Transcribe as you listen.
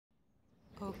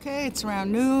Okay, it's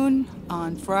around noon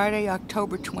on Friday,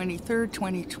 October 23rd,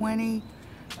 2020.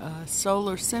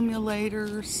 Solar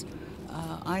simulators,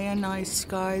 ionized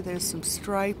sky. There's some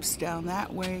stripes down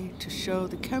that way to show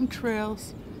the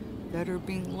chemtrails that are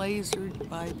being lasered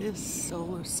by this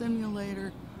solar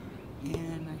simulator.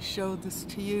 And I showed this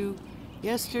to you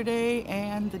yesterday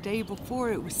and the day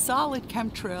before. It was solid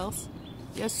chemtrails.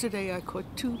 Yesterday I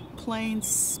caught two planes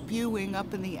spewing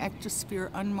up in the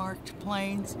ectosphere, unmarked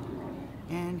planes.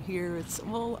 And here it's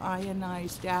all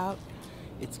ionized out.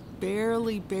 It's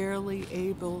barely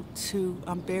able to,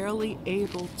 I'm barely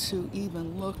able to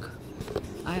even look.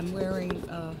 I'm wearing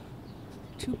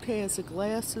 2 pairs of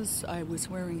glasses. I was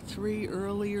wearing 3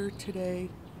 earlier today.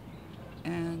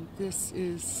 And this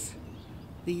is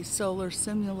the solar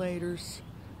simulators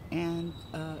and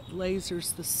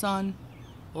lasers the sun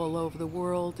all over the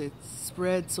world. It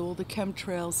spreads all the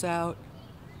chemtrails out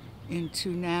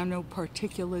into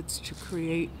nanoparticulates to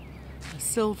create a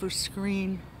silver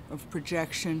screen of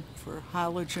projection for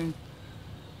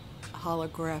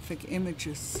holographic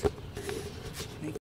images.